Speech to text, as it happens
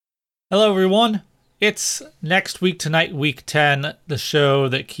Hello, everyone. It's next week tonight, week 10, the show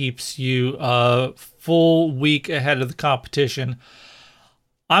that keeps you a full week ahead of the competition.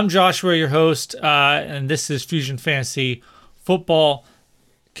 I'm Joshua, your host, and this is Fusion Fantasy Football.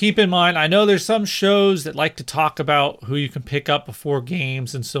 Keep in mind, I know there's some shows that like to talk about who you can pick up before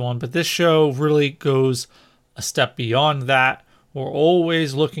games and so on, but this show really goes a step beyond that. We're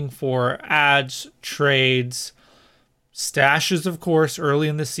always looking for ads, trades, stashes, of course, early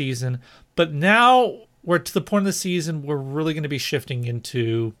in the season. But now we're to the point of the season we're really going to be shifting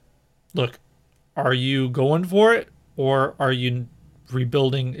into, look, are you going for it or are you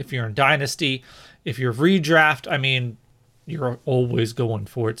rebuilding? If you're in Dynasty, if you're redraft, I mean, you're always going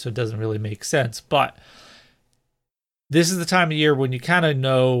for it, so it doesn't really make sense. But this is the time of year when you kind of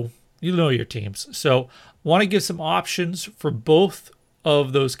know, your teams. So want to give some options for both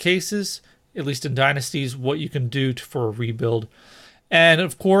of those cases, at least in dynasties, what you can do for a rebuild. And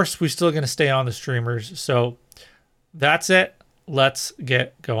of course, we're still going to stay on the streamers. So that's it. Let's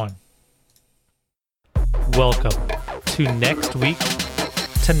get going. Welcome to next week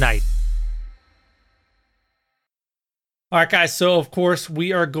tonight. All right, guys. So of course,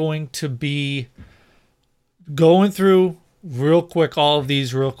 we are going to be going through real quick, all of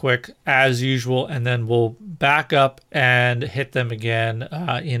these real quick as usual, and then we'll back up and hit them again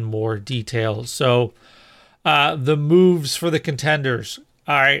in more detail. So the moves for the contenders.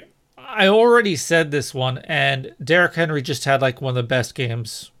 All right, I already said this one, and Derrick Henry just had like one of the best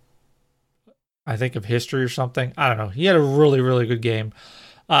games, I think, of history or something. I don't know. He had a really, really good game.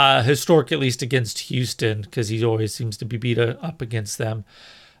 Historic, at least against Houston, because he always seems to be beat up against them.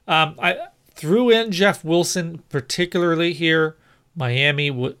 I threw in Jeff Wilson, particularly here.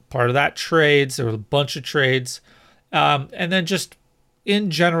 Miami, part of that trades. There were a bunch of trades. And then just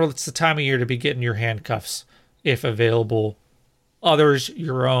in general, it's the time of year to be getting your handcuffs, if available. Others,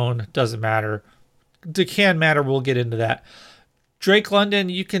 your own, doesn't matter. It can matter. We'll get into that. Drake London,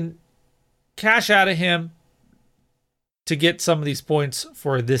 you can cash out of him to get some of these points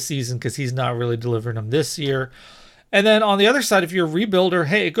for this season because he's not really delivering them this year. And then on the other side, if you're a rebuilder,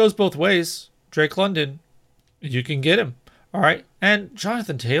 hey, it goes both ways. Drake London, you can get him. All right. And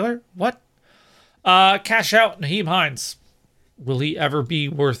Jonathan Taylor, what? Cash out Nyheim Hines. Will he ever be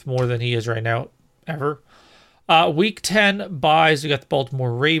worth more than he is right now? Ever? Week 10 buys. We got the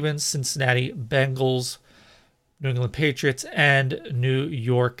Baltimore Ravens, Cincinnati Bengals, New England Patriots, and New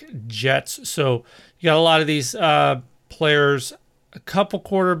York Jets. So you got a lot of these players, a couple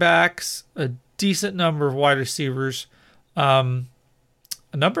quarterbacks, a decent number of wide receivers, a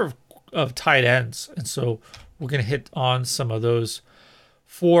number of tight ends. And so we're going to hit on some of those.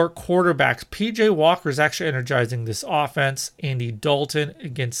 For quarterbacks, PJ Walker is actually energizing this offense. Andy Dalton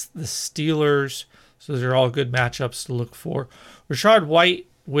against the Steelers. So those are all good matchups to look for. Rachaad White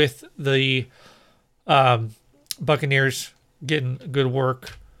with the Buccaneers getting good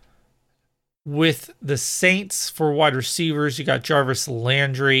work. With the Saints for wide receivers, you got Jarvis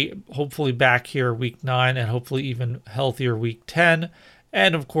Landry, hopefully back here week 9 and hopefully even healthier week 10.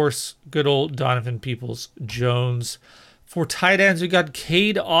 And of course, good old Donovan Peoples-Jones. For tight ends, we got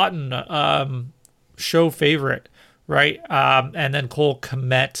Cade Otton, show favorite, right? And then Cole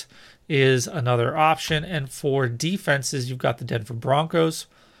Kmet is another option. And for defenses, you've got the Denver Broncos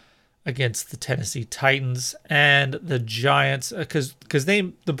against the Tennessee Titans and the Giants, because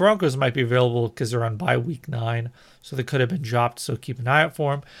the Broncos might be available because they're on bye week 9, so they could have been dropped, so keep an eye out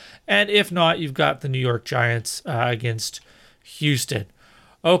for them. And if not, you've got the New York Giants against Houston.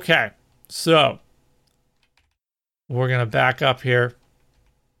 Okay, so we're going to back up here.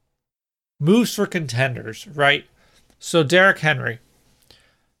 Moves for contenders, right? So Derrick Henry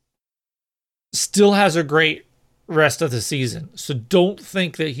still has a great rest of the season. So don't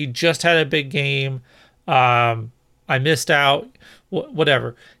think that he just had a big game. I missed out,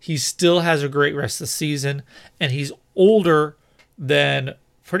 whatever. He still has a great rest of the season, and he's older than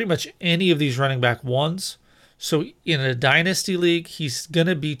pretty much any of these running back ones. So in a dynasty league, he's going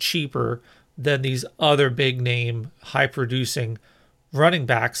to be cheaper than these other big name, high producing running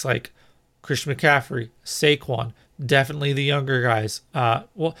backs like Christian McCaffrey, Saquon, definitely the younger guys.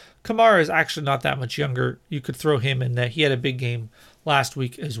 Well, Kamara is actually not that much younger. You could throw him in there. He had a big game last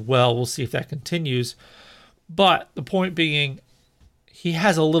week as well. We'll see if that continues. But the point being, he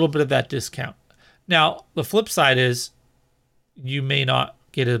has a little bit of that discount. Now, the flip side is you may not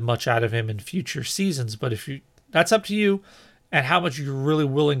get as much out of him in future seasons, but that's up to you and how much you're really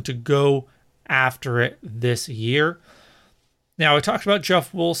willing to go after it this year. Now, I talked about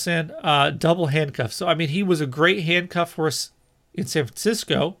Jeff Wilson, double handcuff. So, I mean, he was a great handcuff for us in San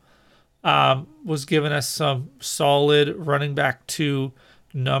Francisco, was giving us some solid running back 2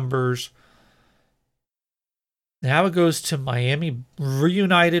 numbers. Now it goes to Miami,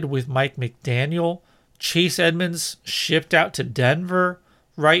 reunited with Mike McDaniel. Chase Edmonds shipped out to Denver,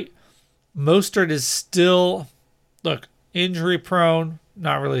 right? Mostert is still, look, injury prone,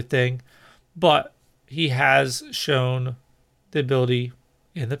 not really a thing, but he has shown the ability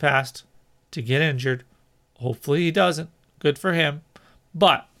in the past to get injured. Hopefully he doesn't. Good for him.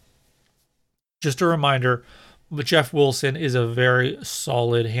 But just a reminder, Jeff Wilson is a very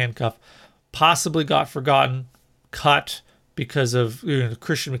solid handcuff. Possibly got forgotten, cut because of the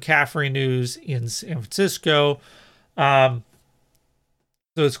Christian McCaffrey news in San Francisco. So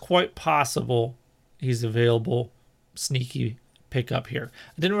it's quite possible he's available. Sneaky pickup here.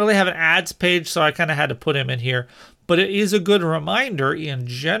 I didn't really have an ads page, so I kind of had to put him in here. But it is a good reminder in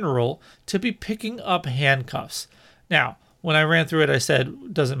general to be picking up handcuffs. Now, when I ran through it, I said,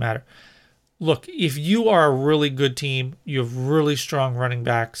 it doesn't matter. Look, if you are a really good team, you have really strong running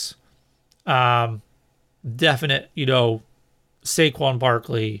backs, definite, Saquon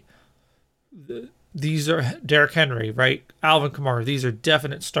Barkley, these are Derrick Henry, right? Alvin Kamara, these are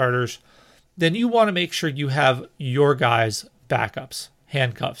definite starters. Then you want to make sure you have your guys' backups,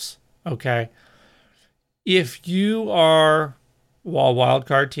 handcuffs, okay? If you are a wild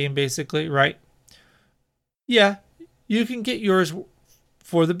card team, basically, right? Yeah, you can get yours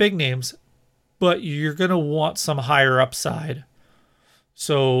for the big names, but you're going to want some higher upside.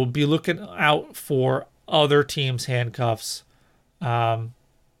 So be looking out for other teams' handcuffs. And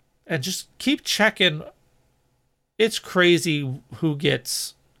just keep checking. It's crazy who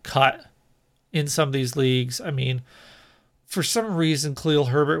gets cut in some of these leagues. I mean, for some reason, Khalil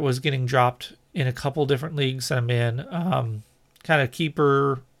Herbert was getting dropped in a couple different leagues I'm in, kind of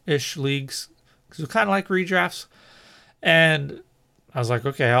keeper-ish leagues, because it's kind of like redrafts. And I was like,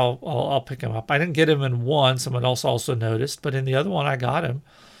 okay, I'll pick him up. I didn't get him in one. Someone else also noticed, but in the other one, I got him.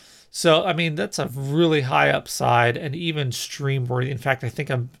 So, I mean, that's a really high upside and even stream worthy. In fact, I think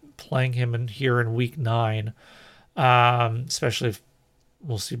I'm playing him in week 9, especially if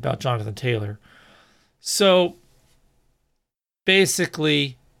we'll see about Jonathan Taylor. So,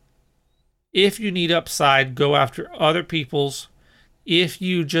 basically, if you need upside, go after other people's. If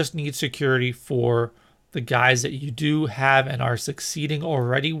you just need security for the guys that you do have and are succeeding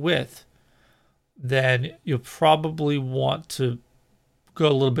already with, then you'll probably want to go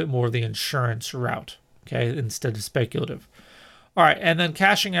a little bit more the insurance route, okay, instead of speculative. All right, and then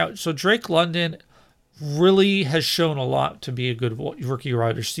cashing out. So Drake London really has shown a lot to be a good rookie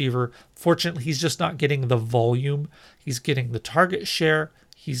wide receiver. Fortunately, he's just not getting the volume. He's getting the target share.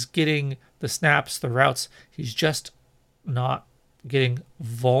 He's getting the snaps, the routes. He's just not getting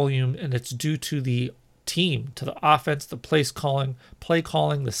volume, and it's due to the team, to the offense, the play calling,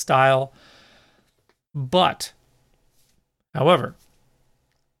 the style. But, however,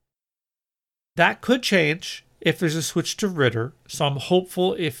 that could change if there's a switch to Ritter. So I'm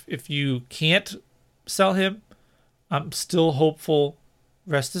hopeful if you can't sell him, I'm still hopeful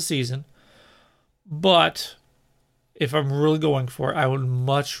rest of the season. But if I'm really going for it, I would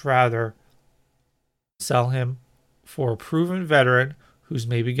much rather sell him for a proven veteran who's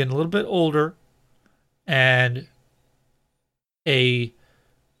maybe getting a little bit older, and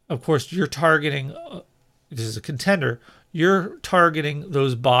of course, you're targeting, this is a contender, you're targeting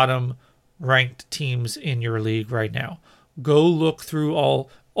those bottom ranked teams in your league right now. Go look through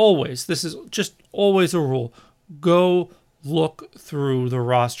always, this is just always a rule, go look through the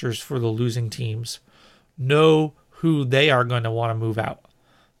rosters for the losing teams. Know who they are going to want to move out.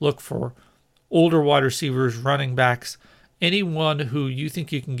 Look for older wide receivers, running backs, anyone who you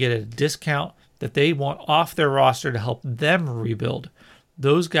think you can get a discount that they want off their roster to help them rebuild.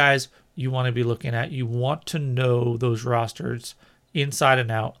 Those guys you want to be looking at. You want to know those rosters inside and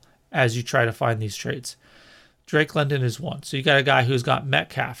out as you try to find these trades. Drake London is one. So you got a guy who's got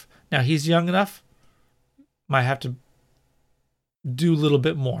Metcalf. Now he's young enough. Might have to do a little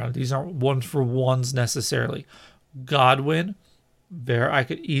bit more. These aren't one for ones necessarily. Godwin, I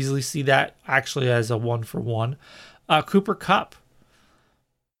could easily see that actually as a 1-for-1. Cooper Kupp,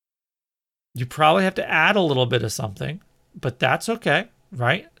 you probably have to add a little bit of something, but that's okay,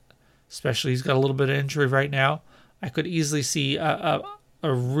 right? Especially he's got a little bit of injury right now. I could easily see a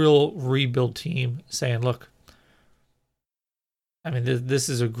real rebuild team saying, look, I mean, this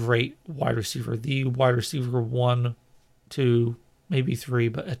is a great wide receiver. The wide receiver 1, 2, maybe 3,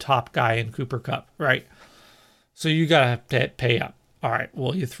 but a top guy in Cooper Kupp, right? So you got to pay up. All right,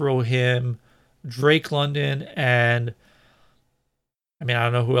 well, you throw him, Drake London, and I mean, I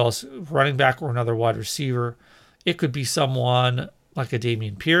don't know who else, running back or another wide receiver. It could be someone like a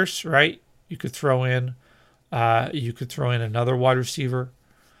Dameon Pierce, right? You could throw in another wide receiver.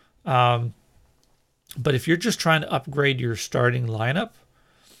 But if you're just trying to upgrade your starting lineup,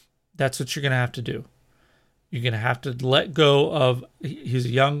 that's what you're going to have to do. You're going to have to let go of, he's a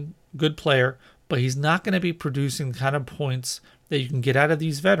young, good player, but he's not going to be producing the kind of points that you can get out of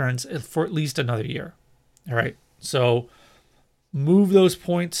these veterans for at least another year. All right. So move those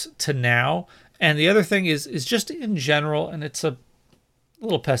points to now. And the other thing is just in general, and it's a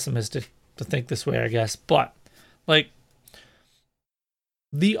little pessimistic to think this way, I guess, but like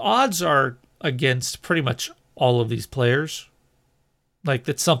the odds are against pretty much all of these players. Like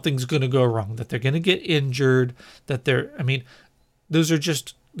that something's going to go wrong, that they're going to get injured, those are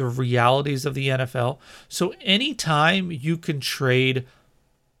just the realities of the NFL. So anytime you can trade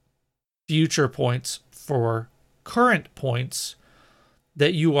future points for current points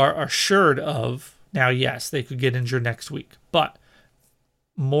that you are assured of, now, yes, they could get injured next week, but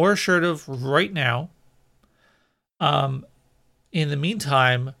more assured of right now. In the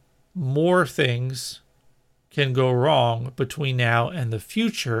meantime, more things can go wrong between now and the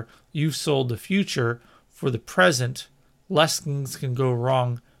future. You've sold the future for the present. Less things can go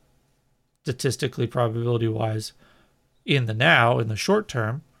wrong statistically, probability wise, in the now, in the short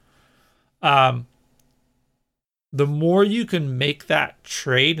term. The more you can make that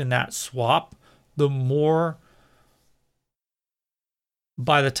trade and that swap, the more,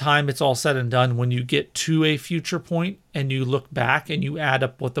 by the time it's all said and done, when you get to a future point and you look back and you add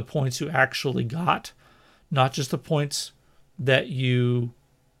up what the points you actually got, not just the points that you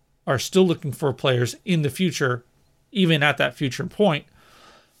are still looking for players in the future, even at that future point,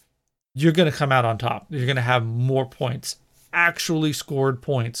 you're going to come out on top. You're going to have more points, actually scored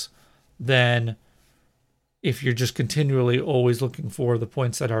points, than if you're just continually always looking for the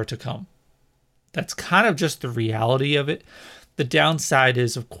points that are to come. That's kind of just the reality of it. The downside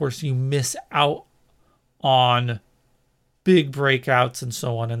is, of course, you miss out on big breakouts and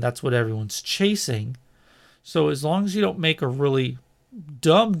so on, and that's what everyone's chasing. So as long as you don't make a really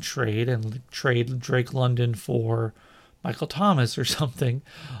dumb trade and trade Drake London for Michael Thomas or something,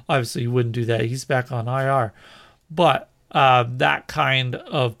 obviously you wouldn't do that. He's back on IR. But that kind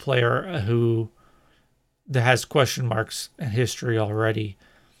of player that has question marks and history already.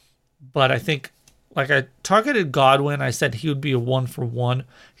 But I think, like, I targeted Godwin. I said he would be a 1-for-1.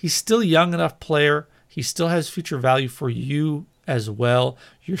 He's still a young enough player. He still has future value for you as well.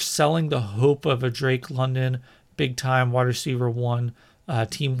 You're selling the hope of a Drake London, big time wide receiver 1,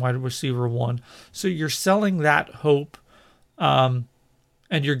 team wide receiver 1. So you're selling that hope, and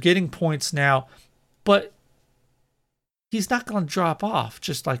you're getting points now, but he's not going to drop off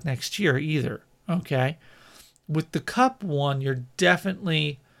just like next year either. Okay. With the Cup one, you're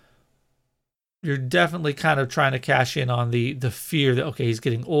definitely kind of trying to cash in on the fear that, okay, he's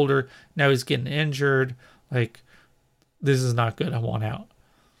getting older. Now he's getting injured. Like, this is not good. I want out.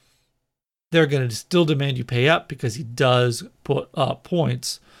 They're going to still demand you pay up because he does put up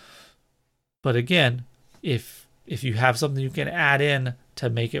points. But again, if you have something you can add in to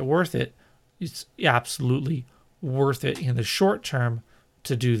make it worth it, it's absolutely worth it in the short term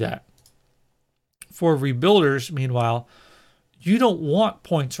to do that. For rebuilders, meanwhile, you don't want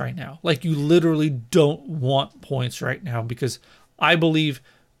points right now. Like, you literally don't want points right now, because I believe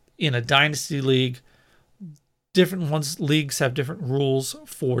in a dynasty league, leagues have different rules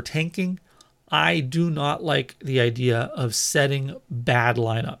for tanking. I do not like the idea of setting bad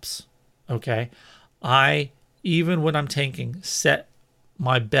lineups. Okay. Even when I'm tanking, set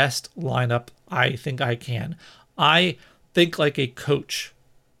my best lineup I think I can. I think like a coach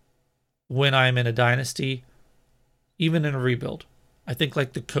when I'm in a dynasty, even in a rebuild. I think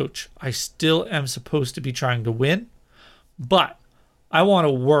like the coach. I still am supposed to be trying to win, but I want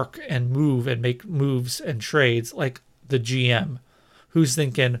to work and move and make moves and trades like the GM, who's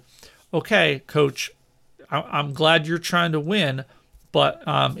thinking, okay, coach, I'm glad you're trying to win, but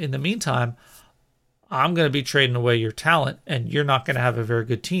in the meantime, I'm going to be trading away your talent, and you're not going to have a very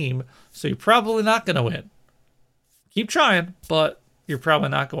good team, so you're probably not going to win. Keep trying, but you're probably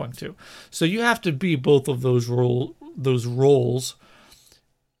not going to. So you have to be both of those roles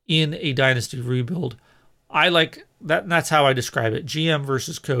in a dynasty rebuild. I like that, and that's how I describe it. GM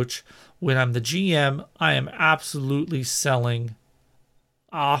versus coach. When I'm the GM, I am absolutely selling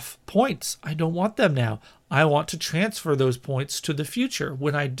off points. I don't want them now. I want to transfer those points to the future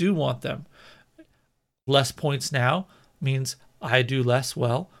when I do want them. Less points now means I do less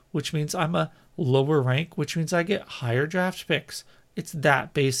well, which means I'm a lower rank, which means I get higher draft picks. It's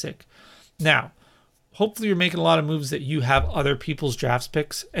that basic. Now, hopefully you're making a lot of moves that you have other people's draft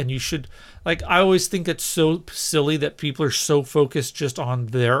picks, and you should, like, I always think it's so silly that people are so focused just on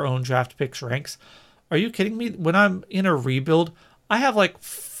their own draft picks ranks. Are you kidding me? When I'm in a rebuild, I have like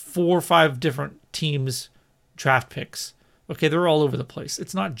 4 or 5 different teams' draft picks. Okay, they're all over the place.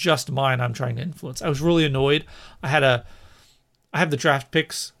 It's not just mine I'm trying to influence. I was really annoyed. I have the draft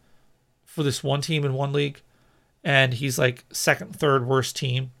picks for this one team in one league, and he's like second, third worst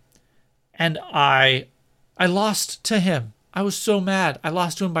team. And I lost to him. I was so mad. I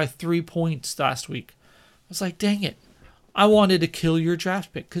lost to him by 3 points last week. I was like, dang it. I wanted to kill your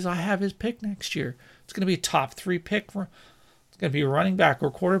draft pick because I have his pick next year. It's going to be a top 3 pick. It's going to be a running back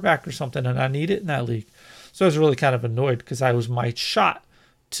or quarterback or something, and I need it in that league. So I was really kind of annoyed because I was my shot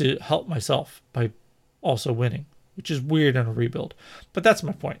to help myself by also winning, which is weird in a rebuild. But that's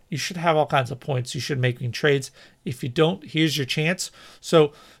my point. You should have all kinds of points. You should make trades. If you don't, here's your chance.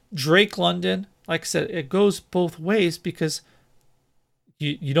 So Drake London, like I said, it goes both ways because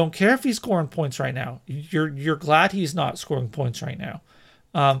you don't care if he's scoring points right now. You're glad he's not scoring points right now.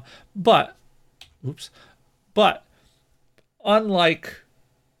 But unlike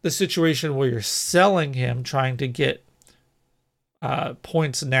the situation where you're selling him, trying to get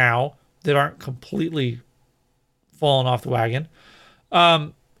points now that aren't completely falling off the wagon.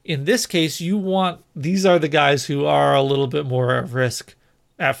 In this case, these are the guys who are a little bit more at risk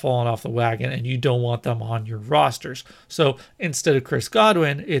at falling off the wagon, and you don't want them on your rosters. So instead of Chris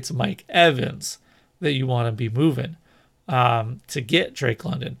Godwin, it's Mike Evans that you want to be moving to get Drake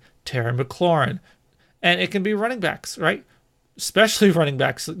London, Terry McLaurin, and it can be running backs, right? Especially running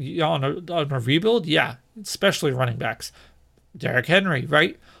backs on a rebuild. Yeah, especially running backs. Derrick Henry,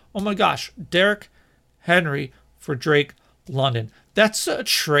 right? Oh my gosh, Derrick Henry for Drake London. That's a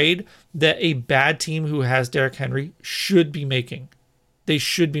trade that a bad team who has Derrick Henry should be making. They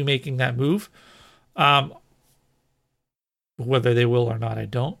should be making that move. Whether they will or not, I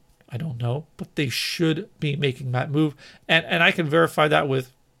don't know. But they should be making that move. And I can verify that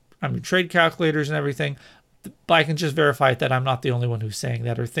with trade calculators and everything. But I can just verify that I'm not the only one who's saying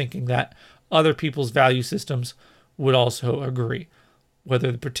that or thinking that. Other people's value systems would also agree.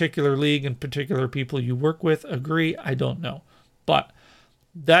 Whether the particular league and particular people you work with agree, I don't know. But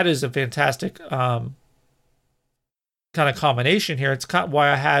that is a fantastic kind of combination here. It's kind of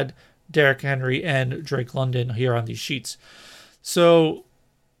why I had Derrick Henry and Drake London here on these sheets. So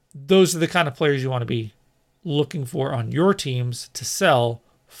those are the kind of players you want to be looking for on your teams to sell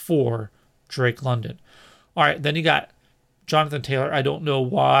for Drake London. All right, then you got Jonathan Taylor. I don't know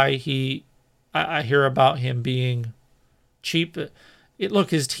why I hear about him being cheap.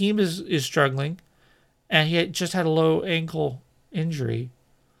 Look, his team is struggling, and he just had a low ankle injury.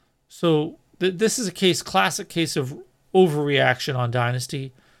 So this is a classic case of overreaction on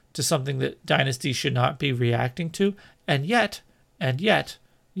Dynasty to something that Dynasty should not be reacting to, and yet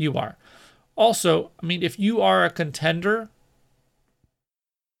you are. Also, if you are a contender,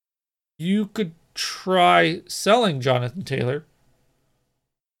 you could try selling Jonathan Taylor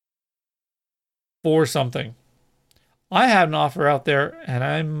for something. I have an offer out there, and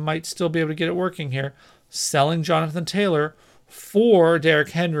I might still be able to get it working here, selling Jonathan Taylor for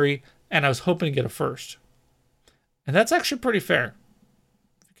Derrick Henry, and I was hoping to get a first. And that's actually pretty fair,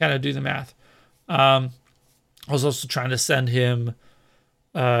 if you kind of do the math. I was also trying to send him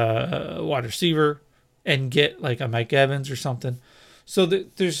a wide receiver and get like a Mike Evans or something. So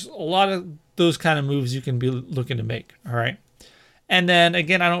there's a lot of those kind of moves you can be looking to make, all right? And then,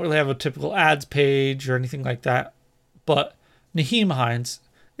 again, I don't really have a typical ads page or anything like that. But Nyheim Hines,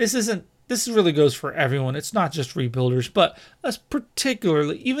 this really goes for everyone. It's not just rebuilders, but that's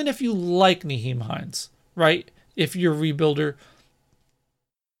particularly, even if you like Nyheim Hines, right? If you're a rebuilder,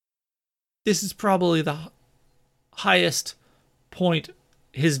 this is probably the highest point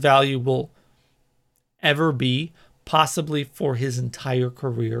his value will ever be, possibly for his entire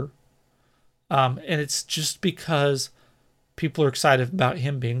career. And it's just because people are excited about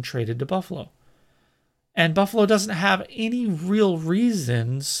him being traded to Buffalo. And Buffalo doesn't have any real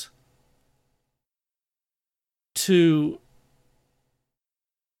reasons to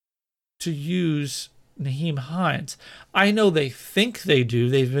use Nyheim Hines. I know they think they do.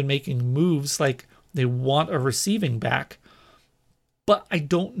 They've been making moves like they want a receiving back, but I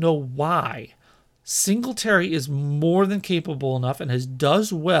don't know why. Singletary is more than capable enough and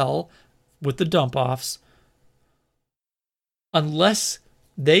does well with the dump-offs. Unless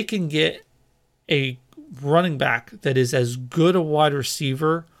they can get a running back that is as good a wide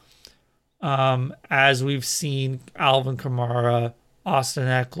receiver as we've seen Alvin Kamara, Austin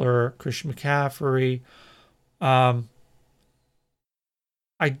Eckler, Christian McCaffrey. I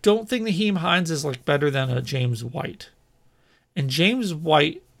don't think Nyheim Hines is better than a James White. And James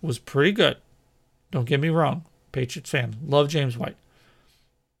White was pretty good. Don't get me wrong. Patriots fan. Love James White.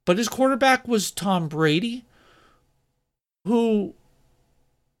 But his quarterback was Tom Brady, who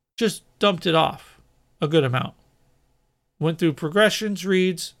just dumped it off a good amount. Went through progressions,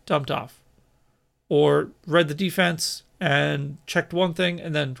 reads, dumped off. Or read the defense and checked one thing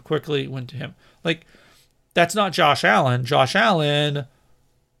and then quickly went to him. Like, that's not Josh Allen. Josh Allen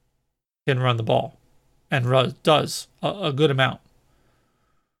can run the ball and does a good amount.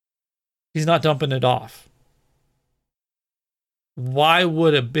 He's not dumping it off. Why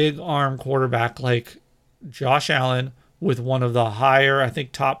would a big arm quarterback like Josh Allen, with one of the higher, I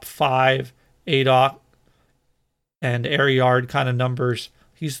think, top 5 ADOT and air yard kind of numbers,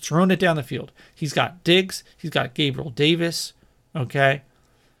 he's thrown it down the field. He's got Diggs. He's got Gabriel Davis. Okay.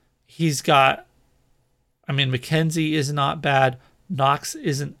 He's got, McKenzie is not bad. Knox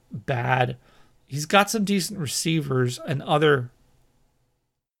isn't bad. He's got some decent receivers and other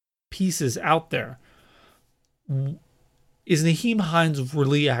pieces out there. Is Nyheim Hines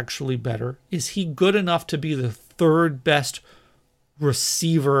really actually better? Is he good enough to be the third best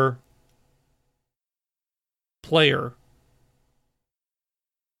receiver player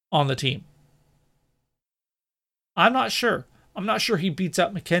on the team? I'm not sure. I'm not sure he beats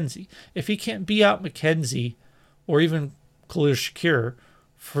out McKenzie. If he can't beat out McKenzie or even Khalil Shakir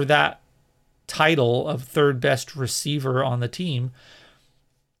for that title of third best receiver on the team,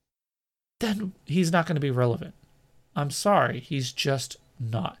 then he's not going to be relevant. I'm sorry, he's just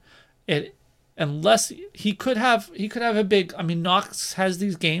not. Unless he could have a big. Knox has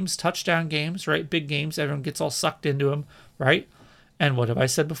these games, touchdown games, right? Big games. Everyone gets all sucked into him, right? And what have I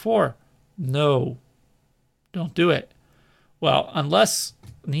said before? No, don't do it. Well, unless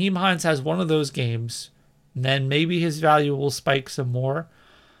Nyheim Hines has one of those games, then maybe his value will spike some more.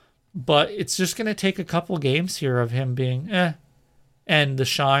 But it's just going to take a couple games here of him being and the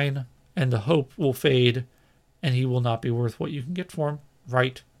shine and the hope will fade, and he will not be worth what you can get for him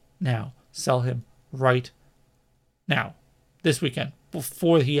right now. Sell him right now, this weekend,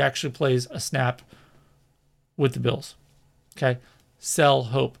 before he actually plays a snap with the Bills. Okay? Sell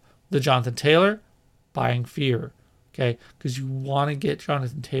hope. The Jonathan Taylor, buying fear. Okay? Because you want to get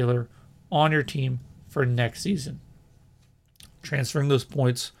Jonathan Taylor on your team for next season. Transferring those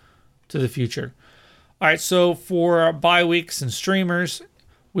points to the future. All right, so for bye weeks and streamers,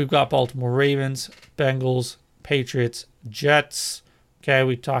 we've got Baltimore Ravens, Bengals, Patriots, Jets. Okay,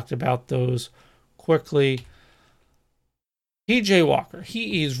 we talked about those quickly. PJ Walker,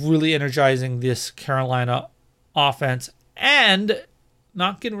 he is really energizing this Carolina offense, and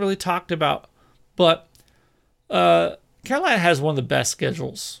not getting really talked about, but Carolina has one of the best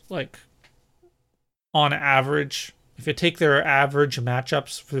schedules, like on average. If you take their average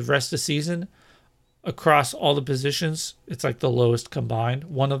matchups for the rest of the season across all the positions, it's like the lowest combined,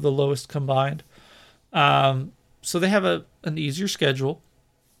 one of the lowest combined. So they have an easier schedule,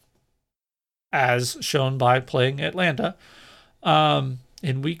 as shown by playing Atlanta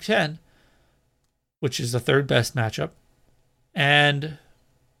in Week 10, which is the third best matchup. And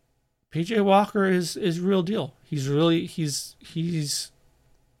PJ Walker is real deal. He's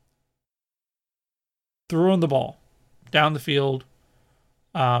throwing the ball down the field,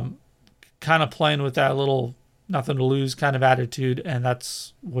 kind of playing with that little nothing to lose kind of attitude, and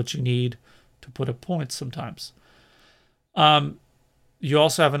that's what you need to put up points sometimes. You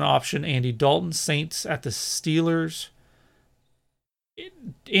also have an option, Andy Dalton, Saints at the Steelers.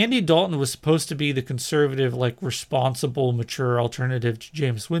 Andy Dalton was supposed to be the conservative, like responsible, mature alternative to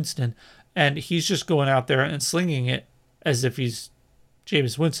Jameis Winston, and he's just going out there and slinging it as if he's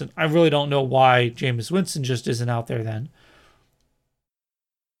Jameis Winston. I really don't know why Jameis Winston just isn't out there then.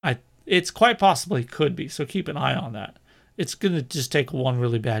 It's quite possibly could be, so keep an eye on that. It's going to just take one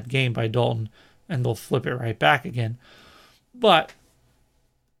really bad game by Dalton, and they'll flip it right back again. But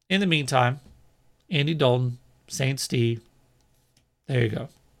in the meantime, Andy Dalton, Saints D, there you go.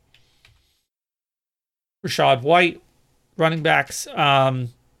 Rachaad White, running backs.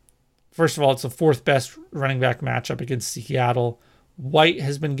 First of all, it's the fourth best running back matchup against Seattle. White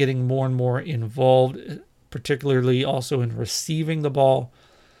has been getting more and more involved, particularly also in receiving the ball.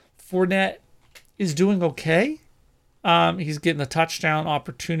 Fournette is doing okay. He's getting the touchdown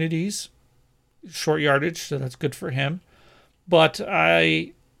opportunities, short yardage, so that's good for him. But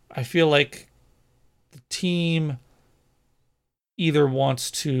I feel like the team either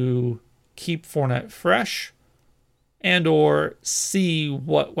wants to keep Fournette fresh and or see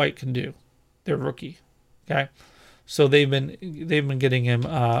what White can do. They're rookie, okay? So they've been getting him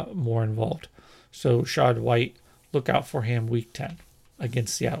more involved. So Rachaad White, look out for him Week 10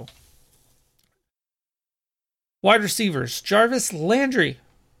 against Seattle. Wide receivers, Jarvis Landry.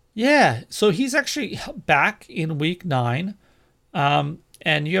 Yeah, so he's actually back in Week 9.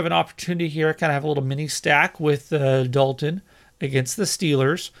 And you have an opportunity here, kind of have a little mini stack with Dalton against the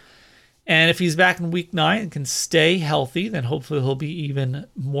Steelers. And if he's back in week 9 and can stay healthy, then hopefully he'll be even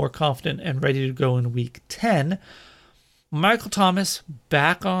more confident and ready to go in week 10. Michael Thomas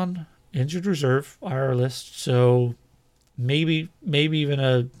back on injured reserve IR list, so maybe even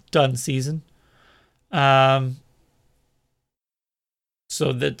a done season. So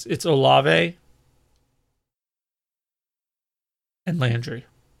that it's Olave and Landry.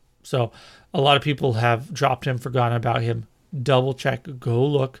 So a lot of people have dropped him, forgotten about him. Double check, go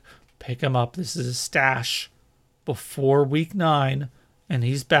look, pick him up. This is a stash before week 9, and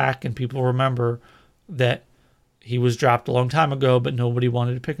he's back, and people remember that he was dropped a long time ago, but nobody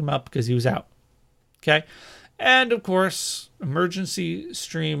wanted to pick him up because he was out. Okay? And, of course, emergency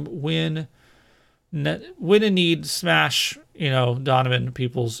stream win and need smash, Donovan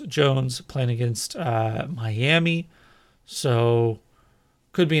Peoples-Jones playing against Miami. So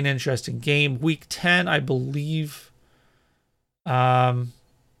could be an interesting game. Week 10, I believe,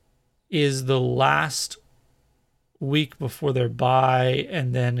 is the last week before their bye.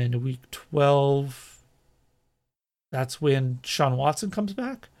 And then in week 12, that's when Sean Watson comes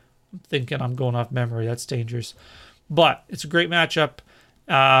back. I'm thinking I'm going off memory. That's dangerous. But it's a great matchup.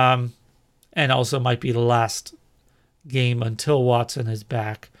 And also might be the last game until Watson is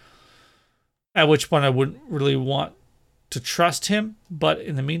back. At which point I wouldn't really want to trust him. But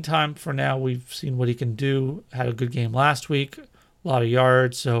in the meantime, for now, we've seen what he can do. Had a good game last week. A lot of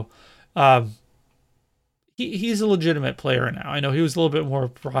yards. So he's a legitimate player now. I know he was a little bit more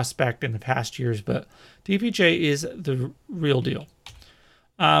prospect in the past years, but DPJ is the real deal.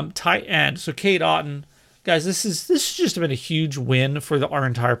 Tight end. So Cade Otton. Guys, this has just been a huge win for our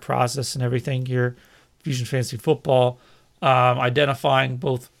entire process and everything here. Fusion Fantasy Football. Identifying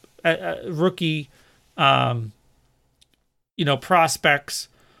both rookie prospects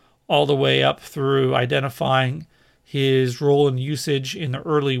all the way up through identifying his role and usage in the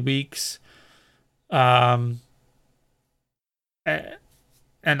early weeks, and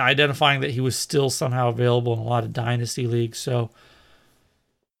identifying that he was still somehow available in a lot of dynasty leagues. So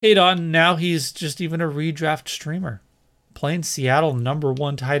Cade Otton, now he's just even a redraft streamer. Playing Seattle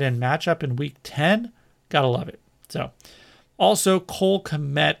 #1 tight end matchup in week 10. Gotta love it. So, also Cole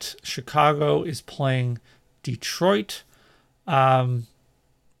Kmet, Chicago is playing Detroit. The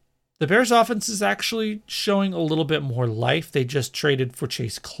Bears offense is actually showing a little bit more life. They just traded for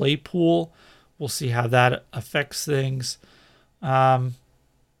Chase Claypool. We'll see how that affects things. And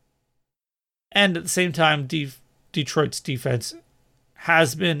at the same time, Detroit's defense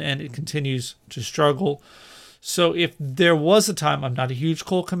has been and it continues to struggle. So if there was a time, I'm not a huge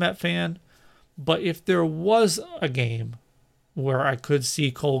Cole Kmet fan, but if there was a game where I could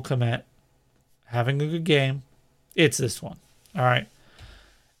see Cole Kmet having a good game, it's this one. All right.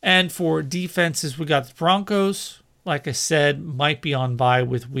 And for defenses, we got the Broncos. Like I said, might be on bye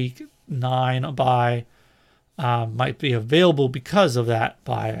with week 9 a bye. Might be available because of that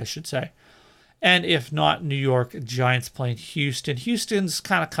bye, I should say. And if not, New York Giants playing Houston. Houston's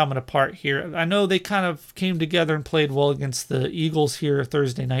kind of coming apart here. I know they kind of came together and played well against the Eagles here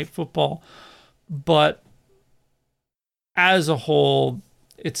Thursday Night Football. But as a whole,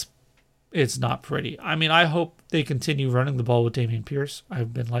 it's not pretty. I mean, I hope they continue running the ball with Dameon Pierce.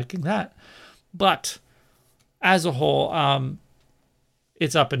 I've been liking that. But as a whole,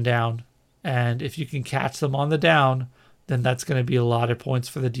 it's up and down. And if you can catch them on the down, then that's going to be a lot of points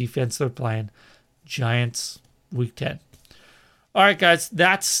for the defense they're playing. Giants, week 10. All right, guys,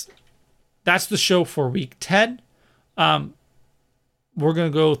 that's the show for week 10. We're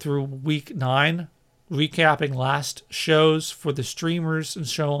going to go through week 9, recapping last shows for the streamers and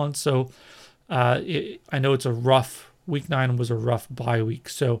so on. So I know week 9 was a rough bye week.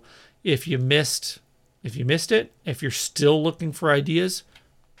 So if you missed it, if you're still looking for ideas,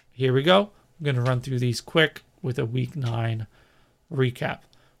 here we go. I'm going to run through these quick with a week 9 recap.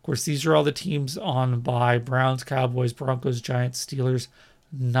 Of course, these are all the teams on bye: Browns, Cowboys, Broncos, Giants, Steelers,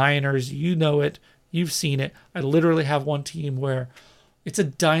 Niners. You know it. You've seen it. I literally have one team where it's a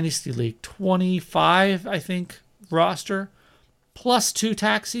dynasty league, 25, I think, roster, plus 2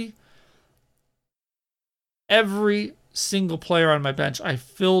 taxi. Every single player on my bench, I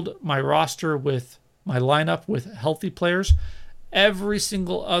filled my roster with my lineup with healthy players. Every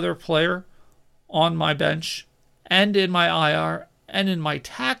single other player on my bench and in my IR and in my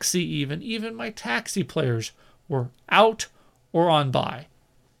taxi even my taxi players were out or on bye.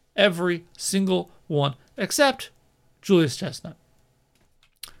 Every single one except Julius Chestnut.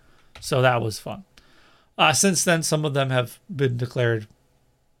 So that was fun. Since then, some of them have been declared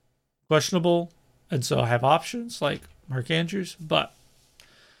questionable, and so I have options like Mark Andrews, but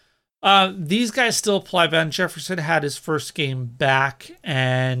These guys still apply. Van Jefferson had his first game back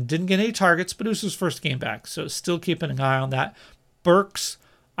and didn't get any targets, but it was his first game back. So still keeping an eye on that. Burks,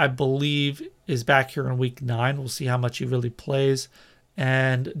 I believe, is back here in week 9. We'll see how much he really plays.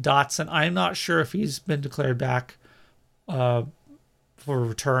 And Dotson, I'm not sure if he's been declared back for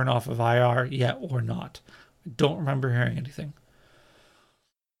return off of IR yet or not. I don't remember hearing anything.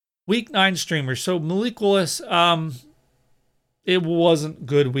 Week 9 streamers. So Malik Willis, it wasn't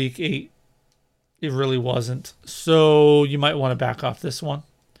good week 8. It really wasn't. So you might want to back off this one.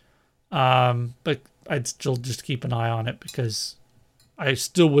 But I'd still just keep an eye on it because I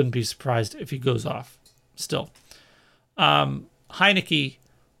still wouldn't be surprised if he goes off still. Heineke,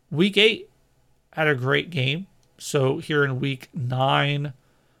 week 8, had a great game. So here in week 9,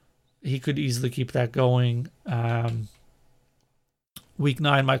 he could easily keep that going. Week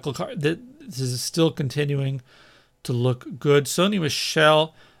 9, Michael Carter. This is still continuing to look good. Sony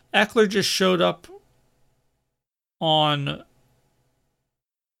Michel. Eckler just showed up on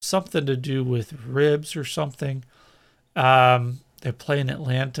something to do with ribs or something. They're playing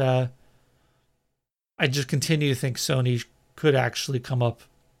Atlanta. I just continue to think Sony could actually come up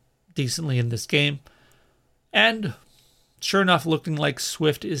decently in this game. And sure enough, looking like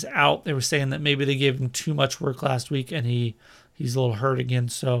Swift is out. They were saying that maybe they gave him too much work last week and he's a little hurt again.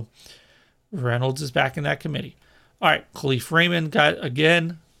 So Reynolds is back in that committee. All right, Khalif Raymond got,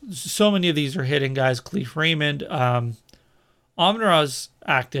 again, so many of these are hitting, guys. Khalif Raymond, Amon-Ra's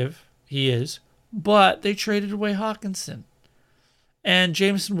active. He is. But they traded away Hawkinson. And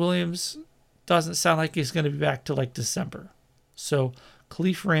Jameson Williams doesn't sound like he's going to be back till like December. So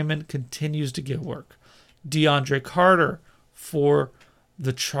Khalif Raymond continues to get work. DeAndre Carter for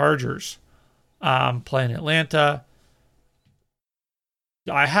the Chargers, playing Atlanta.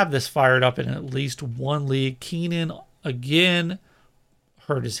 I have this fired up in at least one league. Keenan, again,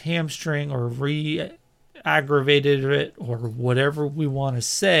 hurt his hamstring or re-aggravated it or whatever we want to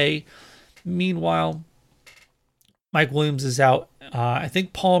say. Meanwhile, Mike Williams is out. I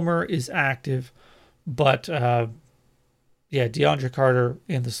think Palmer is active. But, DeAndre Carter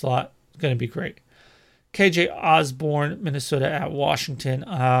in the slot is going to be great. KJ Osborne, Minnesota at Washington.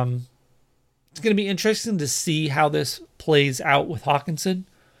 It's going to be interesting to see how this plays out with Hawkinson.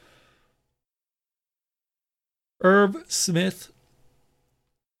 Irv Smith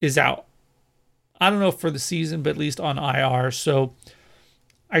is out. I don't know for the season, but at least on IR. So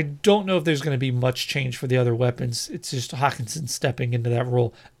I don't know if there's going to be much change for the other weapons. It's just Hawkinson stepping into that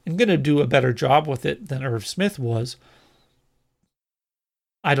role and going to do a better job with it than Irv Smith was.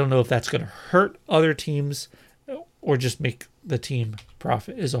 I don't know if that's going to hurt other teams or just make the team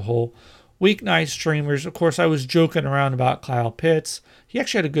profit as a whole. Week 9 streamers. Of course, I was joking around about Kyle Pitts. He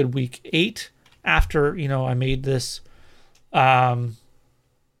actually had a good week 8 after, I made this. Because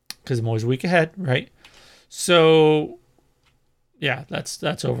I'm always a week ahead, right? So, yeah,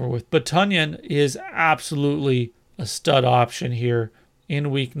 that's over with. But Tunyon is absolutely a stud option here in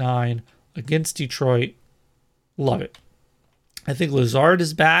week 9 against Detroit. Love it. I think Lazard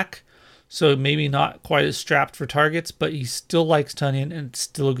is back, so maybe not quite as strapped for targets, but he still likes Tunyon, and it's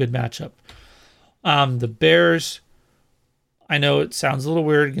still a good matchup. The Bears, I know it sounds a little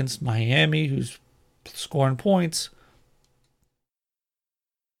weird against Miami, who's scoring points.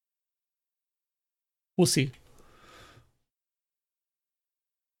 We'll see.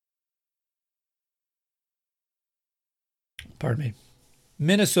 Pardon me.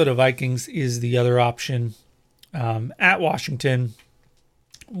 Minnesota Vikings is the other option. At Washington.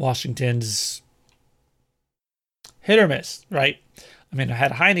 Washington's hit or miss, right? I mean, I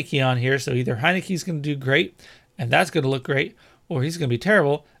had Heineke on here, so either Heineke's going to do great, and that's going to look great, or he's going to be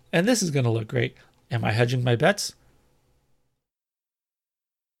terrible, and this is going to look great. Am I hedging my bets?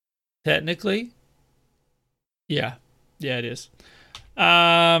 Technically, yeah, it is.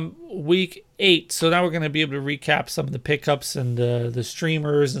 Week 8. So now we're going to be able to recap some of the pickups and the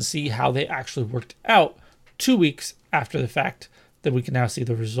streamers and see how they actually worked out 2 weeks after the fact that we can now see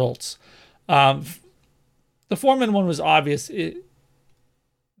the results. The Foreman one was obvious.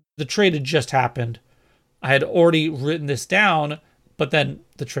 The trade had just happened. I had already written this down, but then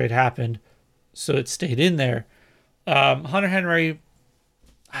the trade happened, so it stayed in there. Hunter Henry,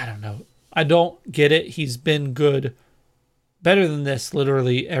 I don't know. I don't get it. He's been good, better than this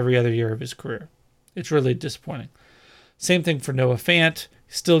literally every other year of his career. It's really disappointing. Same thing for Noah Fant.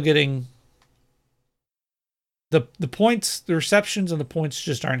 Still getting the points, the receptions and the points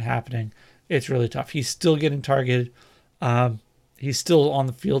just aren't happening. It's really tough. He's still getting targeted. He's still on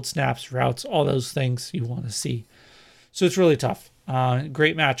the field, snaps, routes, all those things you want to see. So it's really tough.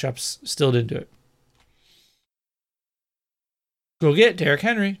 Great matchups, still didn't do it. go get Derrick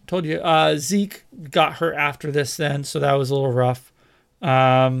Henry. Told you. Zeke got hurt after this then, so that was a little rough.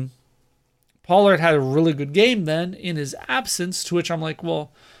 Pollard had a really good game then in his absence, to which I'm like,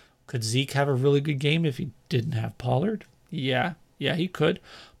 well, could Zeke have a really good game if he didn't have Pollard? Yeah, he could.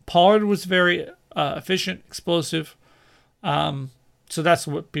 Pollard was very efficient, explosive. So that's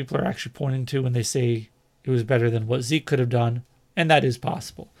what people are actually pointing to when they say it was better than what Zeke could have done, and that is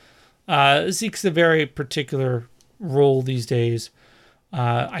possible. Zeke's a very particular role these days.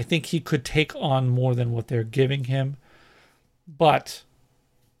 I think he could take on more than what they're giving him, but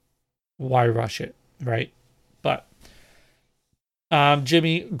why rush it, right? But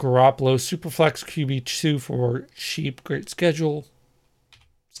Jimmy Garoppolo, Superflex QB2 for cheap, great schedule.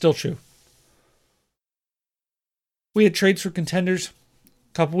 Still true. We had trades for contenders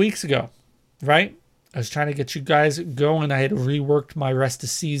a couple weeks ago, right? I was trying to get you guys going. I had reworked my rest of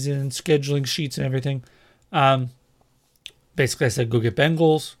season scheduling sheets and everything. Basically, I said go get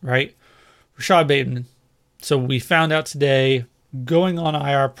Bengals, right? Rashad Bateman. So we found out today, going on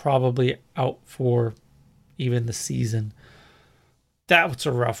IR, probably out for even the season. That was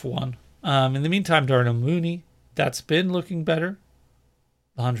a rough one. In the meantime, Darnell Mooney, that's been looking better.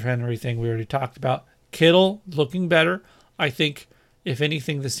 The Hunter Henry thing we already talked about. Kittle looking better. I think, if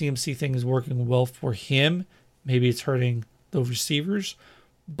anything, the CMC thing is working well for him. Maybe it's hurting the receivers.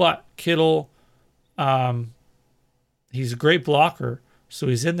 But Kittle, he's a great blocker. So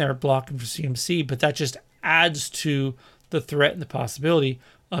he's in there blocking for CMC. But that just adds to the threat and the possibility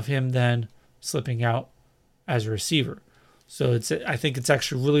of him then slipping out as a receiver. So I think it's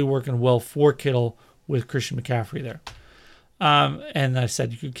actually really working well for Kittle with Christian McCaffrey there. And I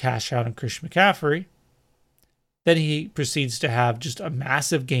said you could cash out on Christian McCaffrey. Then he proceeds to have just a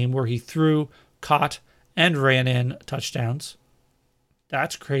massive game where he threw, caught, and ran in touchdowns.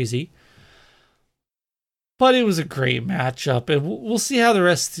 That's crazy. But it was a great matchup. And we'll see how the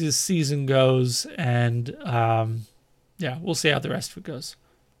rest of the season goes. And we'll see how the rest of it goes.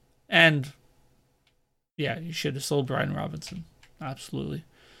 And yeah, you should have sold Brian Robinson. Absolutely.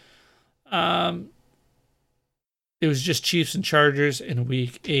 It was just Chiefs and Chargers in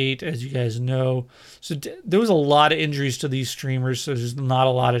week 8, as you guys know. So there was a lot of injuries to these streamers, so there's not a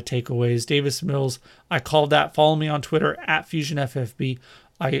lot of takeaways. Davis Mills, I called that. Follow me on Twitter at FusionFFB.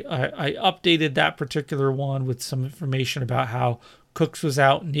 I updated that particular one with some information about how Cooks was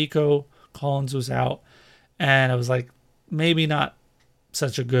out, Nico Collins was out, and I was like, maybe not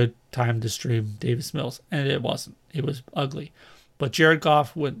such a good time to stream Davis Mills, and it wasn't. It was ugly. But Jared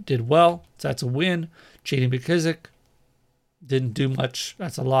Goff did well, so that's a win. J.D. McKissic didn't do much.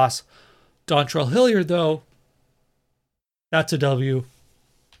 That's a loss. Dontrell Hilliard, though, that's a W.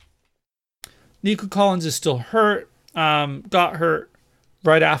 Nico Collins is still hurt. Got hurt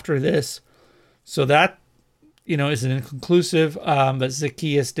right after this. So that, is an inconclusive. But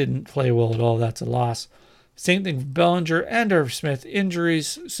Zacchaeus didn't play well at all. That's a loss. Same thing for Bellinger and Irv Smith.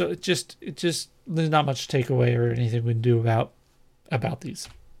 Injuries. So it just there's not much takeaway or anything we can do about these.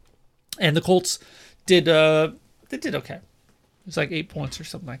 And the Colts did okay. It was like 8 points or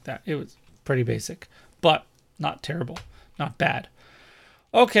something like that. It was pretty basic, but not terrible, not bad.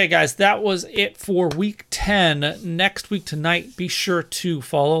 Okay, guys, that was it for week 10. Next week tonight, be sure to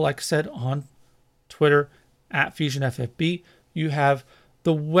follow, like I said, on Twitter at FusionFFB. You have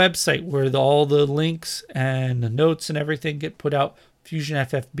the website where all the links and the notes and everything get put out,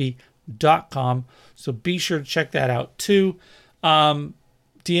 FusionFFB.com. So be sure to check that out too.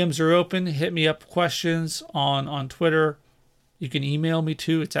 DMs are open. Hit me up questions on Twitter. You can email me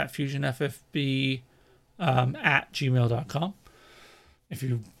too. It's at FusionFFB at gmail.com if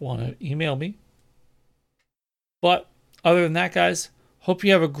you want to email me. But other than that, guys, hope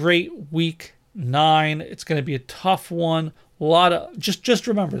you have a great week 9. It's going to be a tough one. A lot of just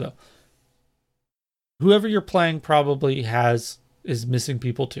remember though, whoever you're playing probably is missing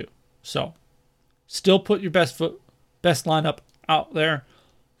people too. So still put your best lineup out there.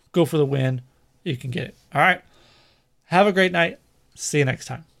 Go for the win. You can get it. All right. Have a great night. See you next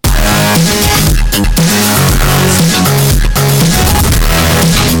time.